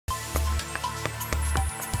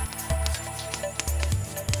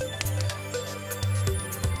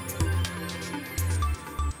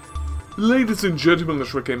Ladies and gentlemen,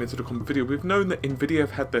 let's get into the video. We've known that Nvidia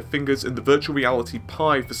have had their fingers in the virtual reality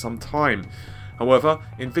pie for some time. However,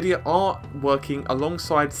 Nvidia are working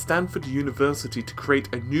alongside Stanford University to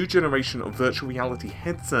create a new generation of virtual reality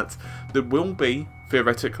headsets that will be,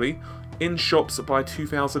 theoretically, in shops by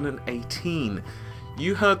 2018.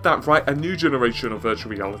 You heard that right, a new generation of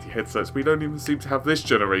virtual reality headsets. We don't even seem to have this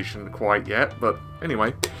generation quite yet, but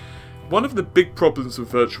anyway. One of the big problems with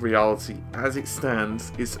virtual reality as it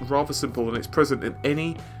stands is rather simple, and it's present in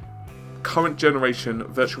any current generation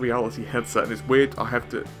virtual reality headset. And it's weird I have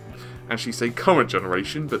to actually say current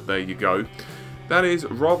generation, but there you go. That is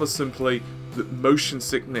rather simply that motion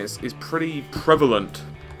sickness is pretty prevalent.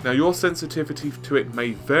 Now your sensitivity to it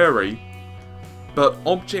may vary, but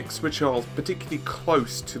objects which are particularly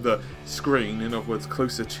close to the screen, in other words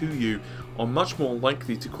closer to you, are much more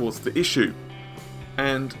likely to cause the issue.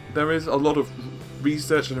 And there is a lot of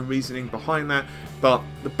research and reasoning behind that, but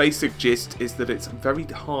the basic gist is that it's very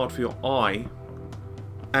hard for your eye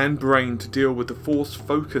and brain to deal with the forced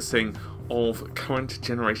focusing of current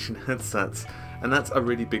generation headsets, and that's a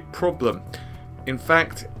really big problem. In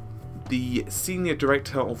fact, the senior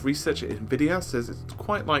director of research at Nvidia says it's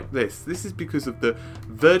quite like this. This is because of the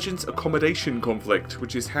vergence accommodation conflict,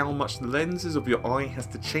 which is how much the lenses of your eye has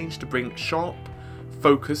to change to bring sharp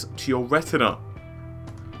focus to your retina.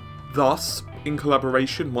 Thus, in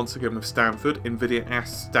collaboration once again with Stanford, Nvidia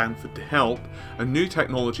asked Stanford to help. A new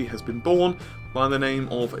technology has been born by the name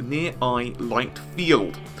of Near Eye Light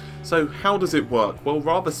Field. So how does it work? Well,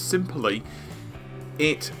 rather simply,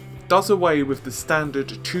 it does away with the standard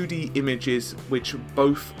 2D images which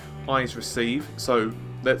both eyes receive. So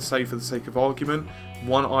let's say, for the sake of argument,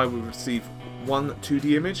 one eye will receive one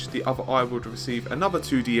 2D image, the other eye would receive another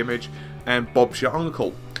 2D image, and Bob's your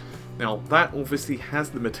uncle. Now that obviously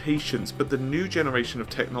has limitations, but the new generation of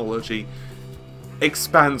technology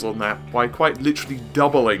expands on that by quite literally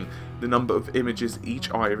doubling the number of images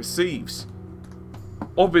each eye receives.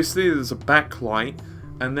 Obviously there's a backlight,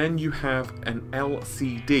 and then you have an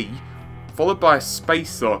LCD, followed by a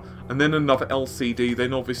spacer, and then another LCD,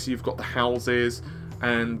 then obviously you've got the houses,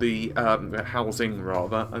 and the housing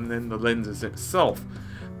rather, and then the lenses itself.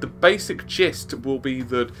 The basic gist will be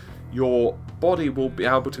that your body will be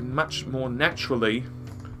able to much more naturally,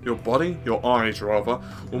 your eyes rather,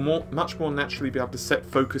 will much more naturally be able to set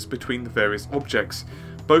focus between the various objects.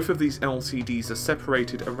 Both of these LCDs are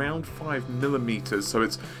separated around 5mm, so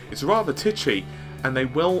it's rather titchy, and they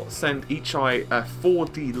will send each eye a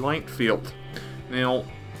 4D light field. Now,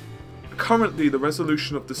 currently the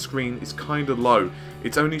resolution of the screen is kind of low.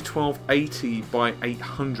 It's only 1280 by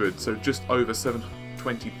 800, so just over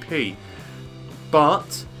 720p.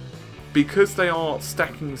 But because they are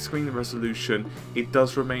stacking the screen resolution, it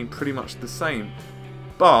does remain pretty much the same.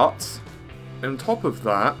 But on top of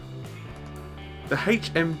that, the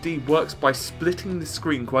HMD works by splitting the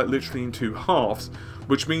screen quite literally in two halves,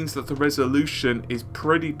 which means that the resolution is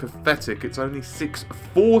pretty pathetic. It's only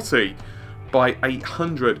 640 by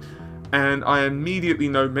 800, and I immediately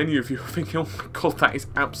know many of you are thinking, oh my god, that is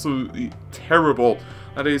absolutely terrible.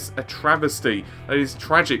 That is a travesty. That is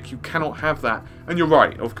tragic. You cannot have that. And you're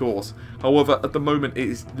right, of course. However, at the moment, it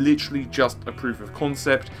is literally just a proof of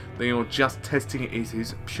concept. They are just testing it. It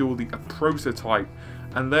is purely a prototype.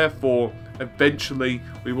 And therefore, eventually,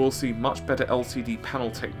 we will see much better LCD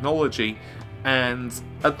panel technology. And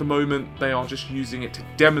at the moment, they are just using it to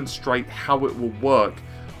demonstrate how it will work.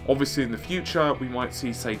 Obviously, in the future, we might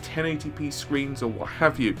see, say, 1080p screens or what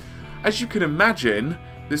have you. As you can imagine,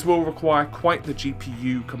 this will require quite the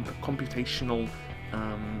GPU computational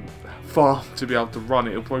farm to be able to run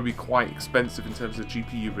it. It'll probably be quite expensive in terms of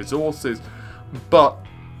GPU resources, but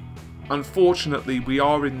unfortunately we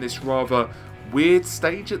are in this rather weird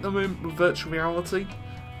stage at the moment with virtual reality,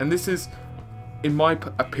 and this is, in my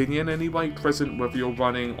opinion anyway, present whether you're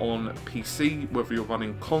running on PC, whether you're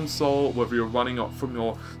running console, whether you're running up from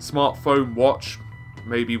your smartphone, watch.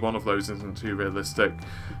 Maybe one of those isn't too realistic,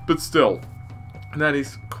 but still. And that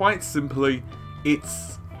is quite simply,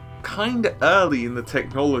 it's kind of early in the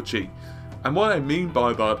technology. And what I mean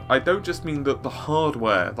by that, I don't just mean that the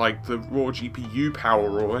hardware, like the raw GPU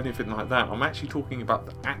power or anything like that. I'm actually talking about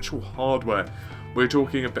the actual hardware. We're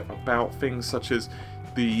talking a bit about things such as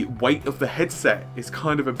the weight of the headset is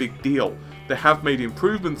kind of a big deal. They have made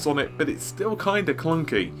improvements on it, but it's still kind of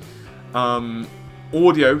clunky.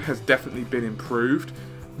 Audio has definitely been improved,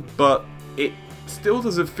 but it still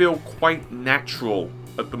doesn't feel quite natural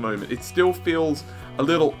at the moment. It still feels a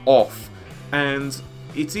little off, and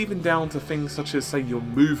it's even down to things such as, say, your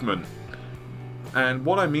movement. And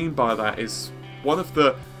what I mean by that is, one of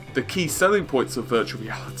the key selling points of virtual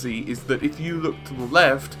reality is that if you look to the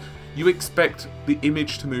left, you expect the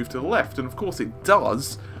image to move to the left, and of course it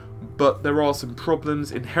does, but there are some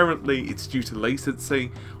problems. Inherently, it's due to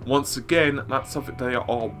latency. Once again, that's something they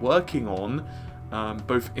are working on.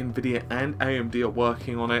 Both Nvidia and AMD are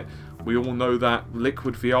working on it. We all know that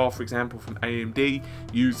Liquid VR, for example, from AMD,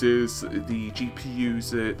 uses the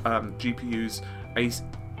GPUs,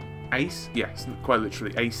 yes, quite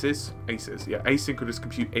literally ACEs, yeah, asynchronous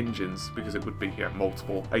compute engines, because it would be, yeah,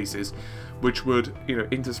 multiple ACEs, which would, you know,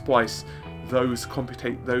 intersplice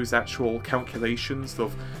those actual calculations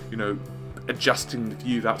of, you know, adjusting the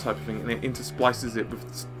view, that type of thing, and it intersplices it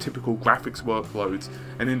with typical graphics workloads,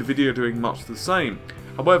 and Nvidia are doing much the same.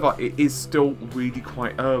 However, it is still really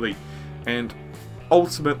quite early, and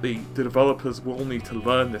ultimately the developers will need to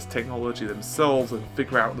learn this technology themselves and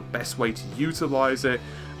figure out the best way to utilize it,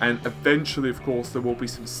 and eventually, of course, there will be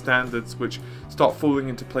some standards which start falling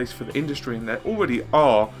into place for the industry, and there already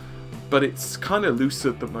are, but it's kind of loose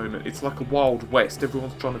at the moment. It's like a wild west.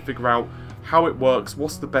 Everyone's trying to figure out how it works,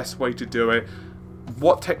 what's the best way to do it,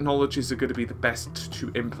 what technologies are going to be the best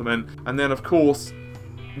to implement, and then, of course,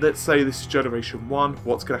 let's say this is Generation 1,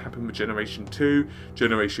 what's going to happen with Generation 2,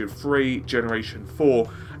 Generation 3, Generation 4,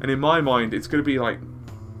 and in my mind it's going to be like,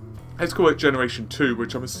 let's call it Generation 2,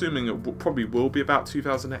 which I'm assuming it probably will be about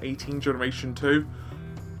 2018 Generation 2.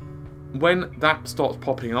 When that starts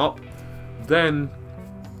popping up, then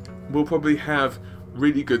we'll probably have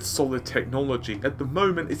really good solid technology. At the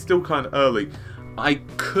moment it's still kind of early. I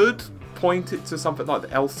could point it to something like the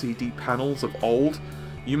LCD panels of old.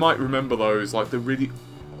 You might remember those, like the really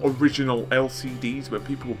original LCDs where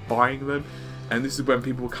people were buying them, and this is when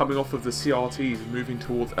people were coming off of the CRTs and moving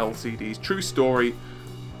towards LCDs. True story.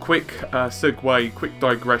 Quick segue, quick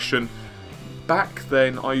digression. Back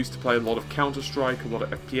then I used to play a lot of Counter-Strike, a lot of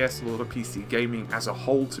FPS, a lot of PC gaming as a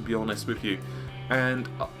whole, to be honest with you, and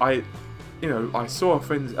I saw a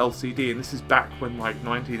friend's LCD, and this is back when like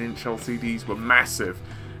 19-inch LCDs were massive.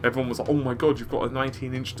 Everyone was like, oh my god, you've got a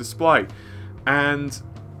 19-inch display. And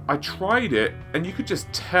I tried it, and you could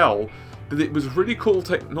just tell that it was really cool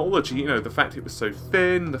technology. You know, the fact it was so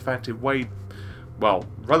thin, the fact it weighed, well,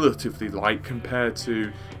 relatively light compared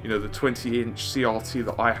to, you know, the 20-inch CRT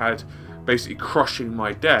that I had basically crushing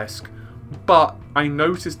my desk. But I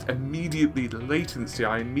noticed immediately the latency,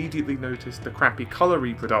 I immediately noticed the crappy colour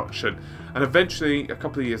reproduction, and eventually, a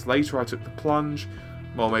couple of years later, I took the plunge.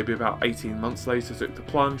 Well, maybe about 18 months later, took the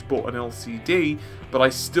plunge, bought an LCD, but I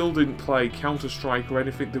still didn't play Counter-Strike or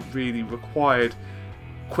anything that really required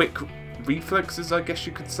quick reflexes, I guess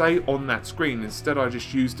you could say, on that screen. Instead, I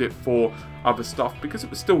just used it for other stuff because it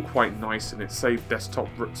was still quite nice and it saved desktop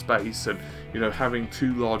space, and, you know, having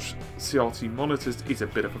two large CRT monitors is a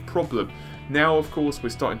bit of a problem. Now, of course, we're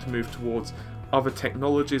starting to move towards other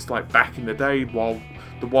technologies, like back in the day, while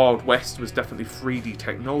the Wild West was definitely 3D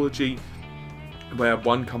technology, where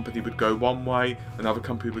one company would go one way, another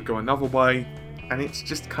company would go another way, and it's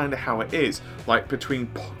just kind of how it is. Like between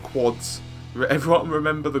quads, everyone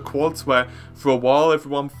remember the quads, where for a while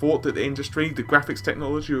everyone thought that the industry, the graphics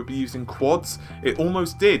technology, would be using quads. It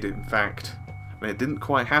almost did, in fact. I mean, it didn't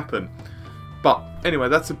quite happen. But anyway,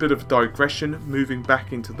 that's a bit of a digression. Moving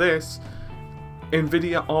back into this,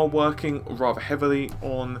 Nvidia are working rather heavily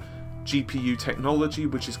on GPU technology,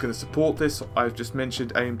 which is going to support this. I've just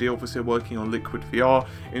mentioned AMD obviously working on Liquid VR.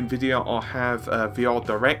 Nvidia have VR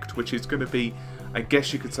Direct, which is going to be, I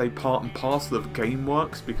guess you could say, part and parcel of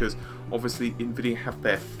GameWorks, because obviously Nvidia have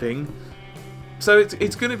their thing. So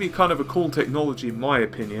it's going to be kind of a cool technology, in my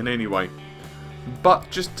opinion, anyway. But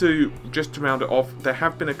just to round it off, there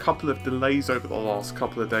have been a couple of delays over the last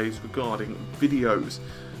couple of days regarding videos.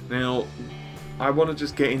 Now, I want to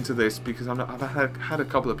just get into this because I've had a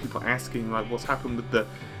couple of people asking, like, what's happened with the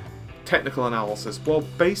technical analysis. Well,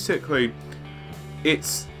 basically,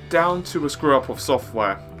 it's down to a screw up of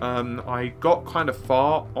software. I got kind of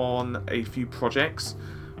far on a few projects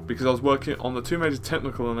because I was working on the two major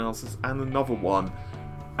technical analysis and another one,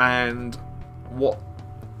 and what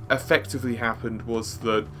effectively happened was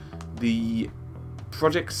that the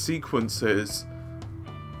project sequences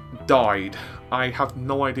died. I have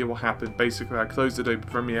no idea what happened. Basically, I closed Adobe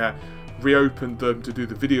Premiere, reopened them to do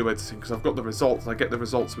the video editing because I've got the results. I get the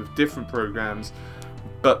results with different programs,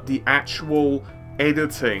 but the actual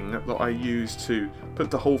editing that I use to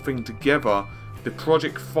put the whole thing together, the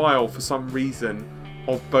project file for some reason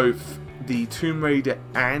of both the Tomb Raider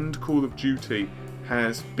and Call of Duty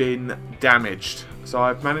has been damaged. So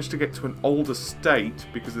I've managed to get to an older state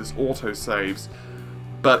because there's autosaves,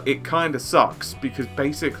 but it kind of sucks because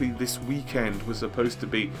basically this weekend was supposed to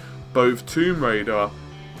be both Tomb Raider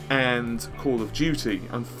and Call of Duty.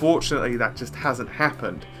 Unfortunately, that just hasn't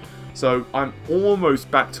happened. So I'm almost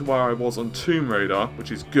back to where I was on Tomb Raider,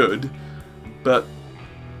 which is good, but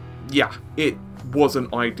yeah, it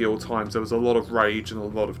wasn't ideal times. There was a lot of rage and a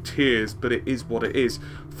lot of tears, but it is what it is.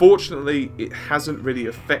 Fortunately, it hasn't really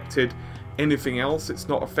affected anything else. It's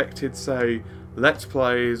not affected, say, Let's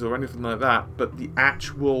Plays or anything like that, but the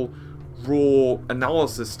actual raw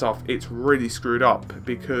analysis stuff, it's really screwed up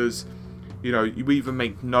because, you know, you either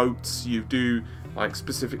make notes, you do like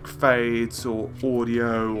specific fades or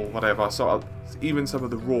audio or whatever, so even some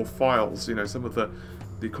of the raw files, you know, some of the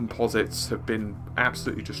composites have been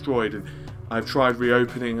absolutely destroyed, and I've tried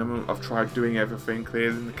reopening them, I've tried doing everything,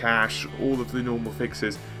 clearing the cache, all of the normal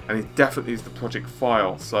fixes, and it definitely is the project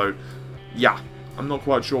file. So yeah, I'm not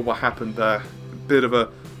quite sure what happened there.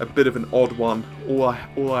 A bit of an odd one.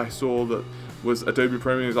 All I saw that was Adobe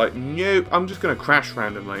Premiere was like, nope, I'm just going to crash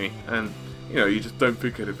randomly, and you know, you just don't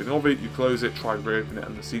think anything of it, you close it, try to reopen it,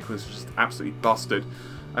 and the sequence was just absolutely busted.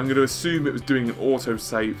 I'm going to assume it was doing an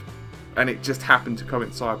autosave, and it just happened to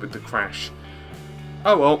coincide with the crash.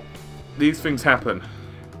 Oh well, these things happen.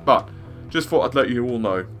 But, just thought I'd let you all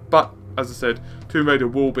know. But, as I said, Tomb Raider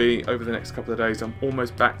will be over the next couple of days. I'm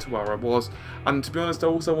almost back to where I was. And to be honest, I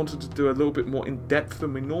also wanted to do a little bit more in depth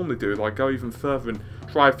than we normally do. Like, go even further and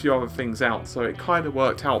try a few other things out. So it kind of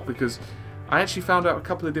worked out because I actually found out a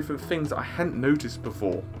couple of different things that I hadn't noticed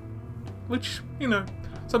before. Which, you know,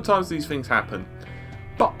 sometimes these things happen.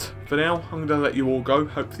 But, for now, I'm going to let you all go.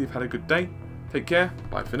 Hopefully you've had a good day. Take care.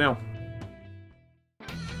 Bye for now.